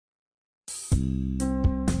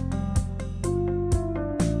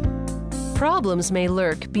Problems may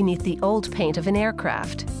lurk beneath the old paint of an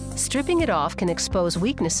aircraft. Stripping it off can expose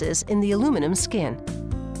weaknesses in the aluminum skin.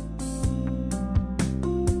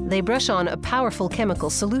 They brush on a powerful chemical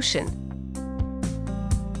solution.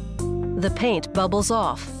 The paint bubbles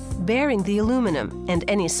off, bearing the aluminum and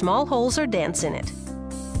any small holes or dents in it.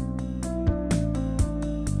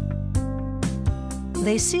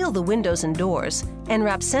 They seal the windows and doors and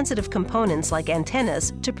wrap sensitive components like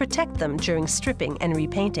antennas to protect them during stripping and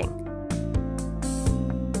repainting.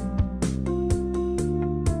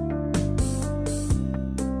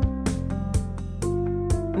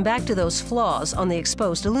 Back to those flaws on the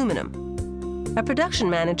exposed aluminum. A production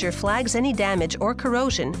manager flags any damage or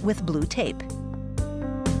corrosion with blue tape.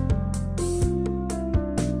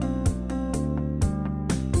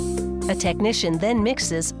 A technician then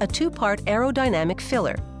mixes a 2-part aerodynamic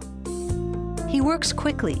filler. He works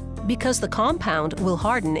quickly because the compound will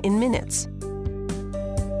harden in minutes.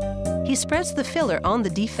 He spreads the filler on the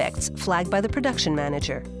defects flagged by the production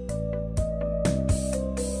manager.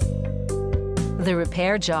 The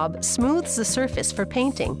repair job smooths the surface for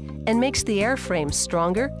painting and makes the airframe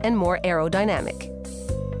stronger and more aerodynamic.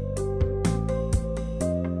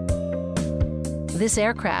 This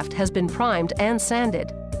aircraft has been primed and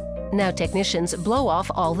sanded. Now technicians blow off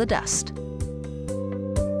all the dust.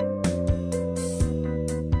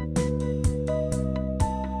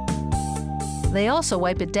 They also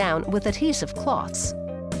wipe it down with adhesive cloths.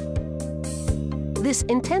 This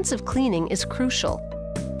intensive cleaning is crucial.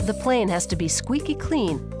 The plane has to be squeaky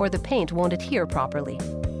clean or the paint won't adhere properly.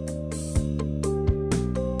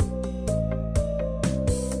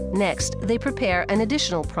 Next, they prepare an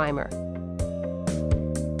additional primer.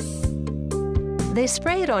 They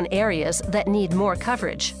spray it on areas that need more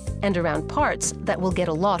coverage and around parts that will get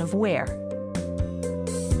a lot of wear.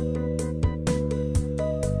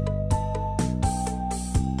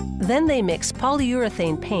 Then they mix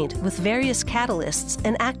polyurethane paint with various catalysts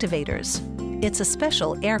and activators. It's a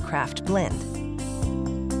special aircraft blend.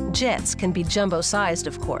 Jets can be jumbo-sized,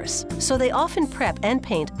 of course, so they often prep and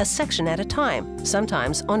paint a section at a time,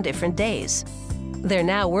 sometimes on different days. They're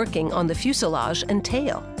now working on the fuselage and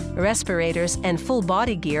tail. Respirators and full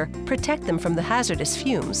body gear protect them from the hazardous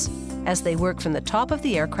fumes as they work from the top of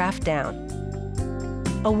the aircraft down.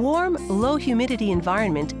 A warm, low-humidity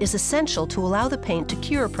environment is essential to allow the paint to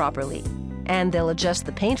cure properly, and they'll adjust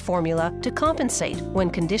the paint formula to compensate when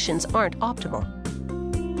conditions aren't optimal.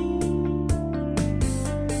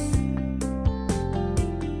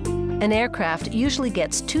 An aircraft usually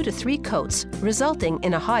gets 2 to 3 coats, resulting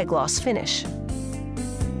in a high-gloss finish.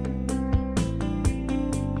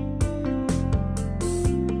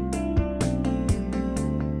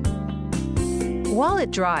 While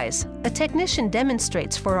it dries, a technician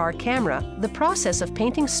demonstrates for our camera the process of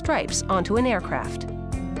painting stripes onto an aircraft.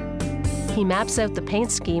 He maps out the paint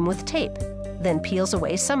scheme with tape, then peels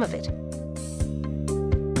away some of it.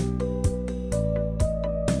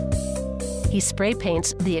 He spray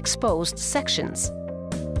paints the exposed sections.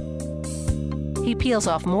 He peels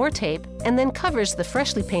off more tape and then covers the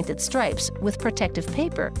freshly painted stripes with protective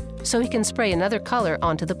paper so he can spray another color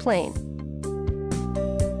onto the plane.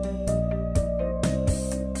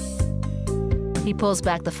 He pulls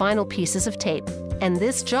back the final pieces of tape, and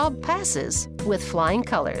this job passes with flying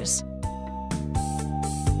colors.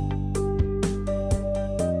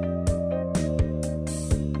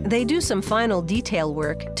 They do some final detail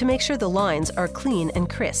work to make sure the lines are clean and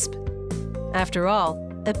crisp. After all,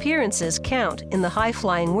 appearances count in the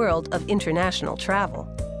high-flying world of international travel.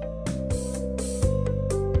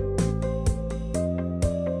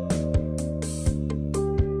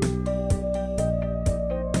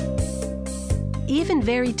 Even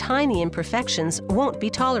very tiny imperfections won't be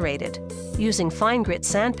tolerated. Using fine grit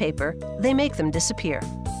sandpaper, they make them disappear.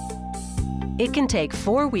 It can take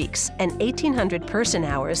 4 weeks and 1,800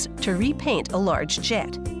 person-hours to repaint a large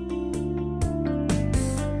jet.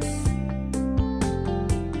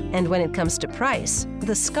 And when it comes to price,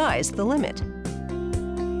 the sky's the limit.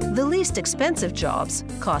 The least expensive jobs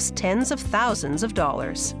cost tens of thousands of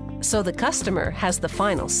dollars, so the customer has the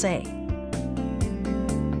final say.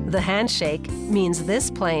 The handshake means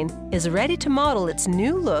this plane is ready to model its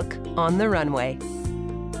new look on the runway.